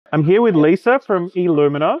I'm here with Lisa from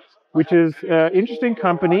eLumina, which is an interesting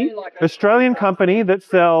company, Australian company that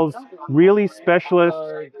sells really specialist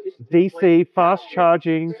DC fast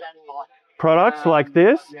charging products like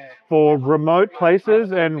this for remote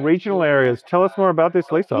places and regional areas. Tell us more about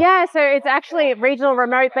this, Lisa. Yeah, so it's actually regional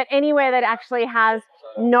remote, but anywhere that actually has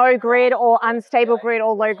no grid or unstable grid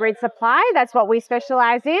or low grid supply, that's what we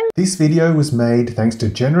specialize in. This video was made thanks to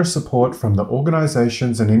generous support from the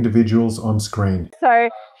organizations and individuals on screen. So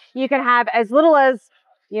you can have as little as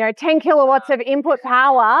 10 kilowatts of input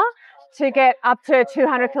power to get up to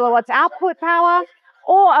 200 kilowatts output power,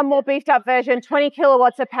 or a more beefed up version, 20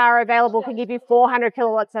 kilowatts of power available can give you 400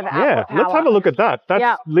 kilowatts of output power. Let's have a look at that.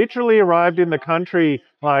 That's literally arrived in the country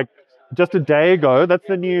like just a day ago. That's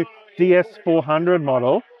the new DS400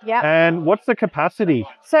 model. Yep. And what's the capacity?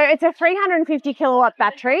 So it's a 350 kilowatt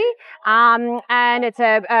battery, and it's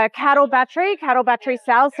a cattle battery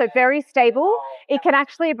cells, so very stable. It can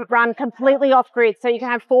actually run completely off grid, so you can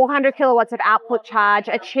have 400 kilowatts of output charge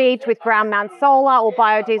achieved with ground mount solar or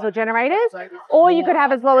biodiesel generators, or you could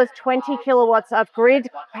have as low as 20 kilowatts of grid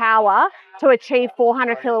power to achieve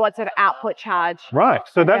 400 kilowatts of output charge. Right,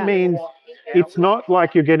 so that means it's not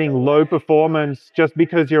like you're getting low performance just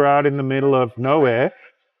because you're out in the middle of nowhere,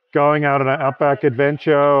 going out on an outback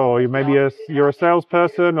adventure, or you're a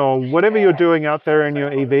salesperson, or whatever you're doing out there in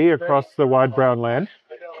your EV across the wide brown land.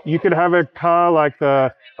 You could have a car like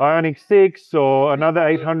the Ioniq 6 or another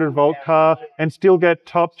 800 volt car and still get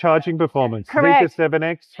top charging performance. Correct. Zeekr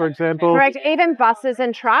 7X, for example. Correct. Even buses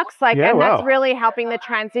and trucks, that's really helping the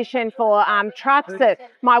transition for trucks that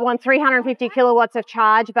might want 350 kilowatts of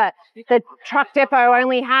charge, but the truck depot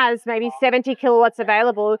only has maybe 70 kilowatts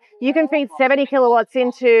available. You can feed 70 kilowatts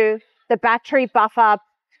into the battery buffer,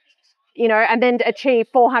 and then achieve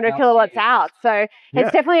 400 kilowatts out. So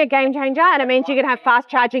it's definitely a game changer, and it means you can have fast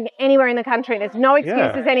charging anywhere in the country. There's no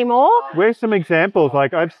excuses anymore. Where's some examples?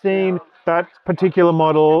 Like I've seen that particular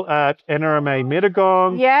model at NRMA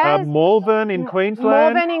Mittagong, Malvern in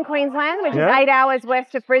Queensland. Malvern in Queensland, which is 8 hours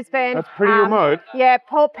west of Brisbane. That's pretty remote. Yeah,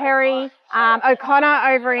 Port Perry,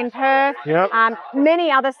 O'Connor over in Perth,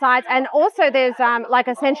 many other sites. And also there's like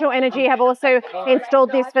Essential Energy have also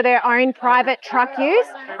installed this for their own private truck use.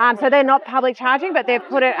 So they're not public charging, but they've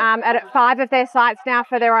put it at 5 of their sites now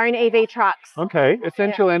for their own EV trucks. Okay,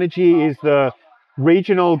 Essential Energy is the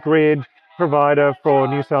regional grid provider for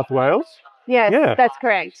New South Wales? Yes, that's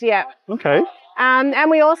correct, Okay. And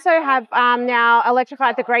we also have now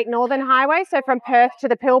electrified the Great Northern Highway, so from Perth to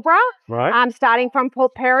the Pilbara, starting from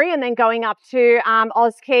Port Perry and then going up to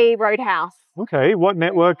Auskey Roadhouse. Okay, what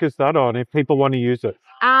network is that on if people want to use it?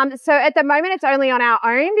 So at the moment it's only on our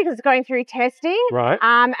own because it's going through testing. Right.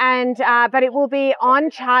 But it will be on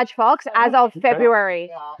ChargeFox as of February.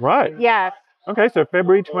 Right. Yeah. Okay, so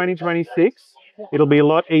February 2026. It'll be a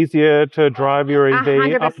lot easier to drive your EV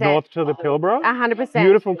 100%. up north to the Pilbara. 100%.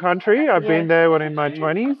 Beautiful country. I've been there when in my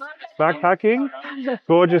 20s, backpacking,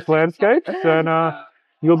 gorgeous landscapes, and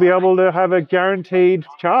you'll be able to have a guaranteed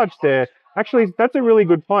charge there. Actually, that's a really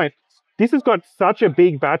good point. This has got such a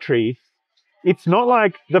big battery. It's not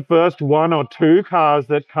like the first 1 or 2 cars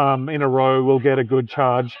that come in a row will get a good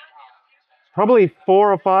charge. Probably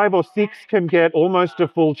 4 or 5 or 6 can get almost a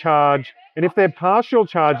full charge. And if they're partial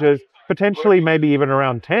charges, potentially maybe even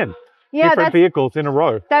around 10 different vehicles in a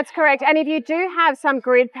row. That's correct. And if you do have some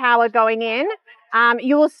grid power going in,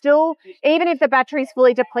 you will still, even if the battery's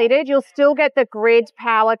fully depleted, you'll still get the grid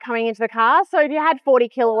power coming into the car. So if you had 40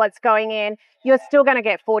 kilowatts going in, you're still going to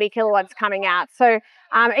get 40 kilowatts coming out. So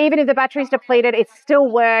even if the battery's depleted, it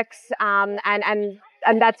still works, and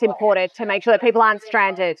that's important to make sure that people aren't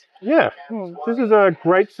stranded. Yeah, this is a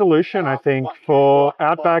great solution, I think, for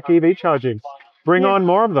outback EV charging. Bring on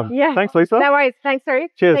more of them. Yeah. Thanks, Lisa. No worries. Thanks, Ruth.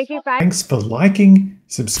 Cheers. Thank you. Bye. Thanks for liking,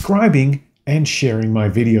 subscribing, and sharing my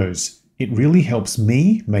videos. It really helps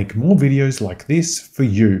me make more videos like this for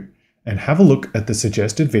you. And have a look at the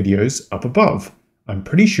suggested videos up above. I'm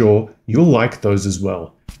pretty sure you'll like those as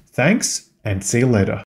well. Thanks, and see you later.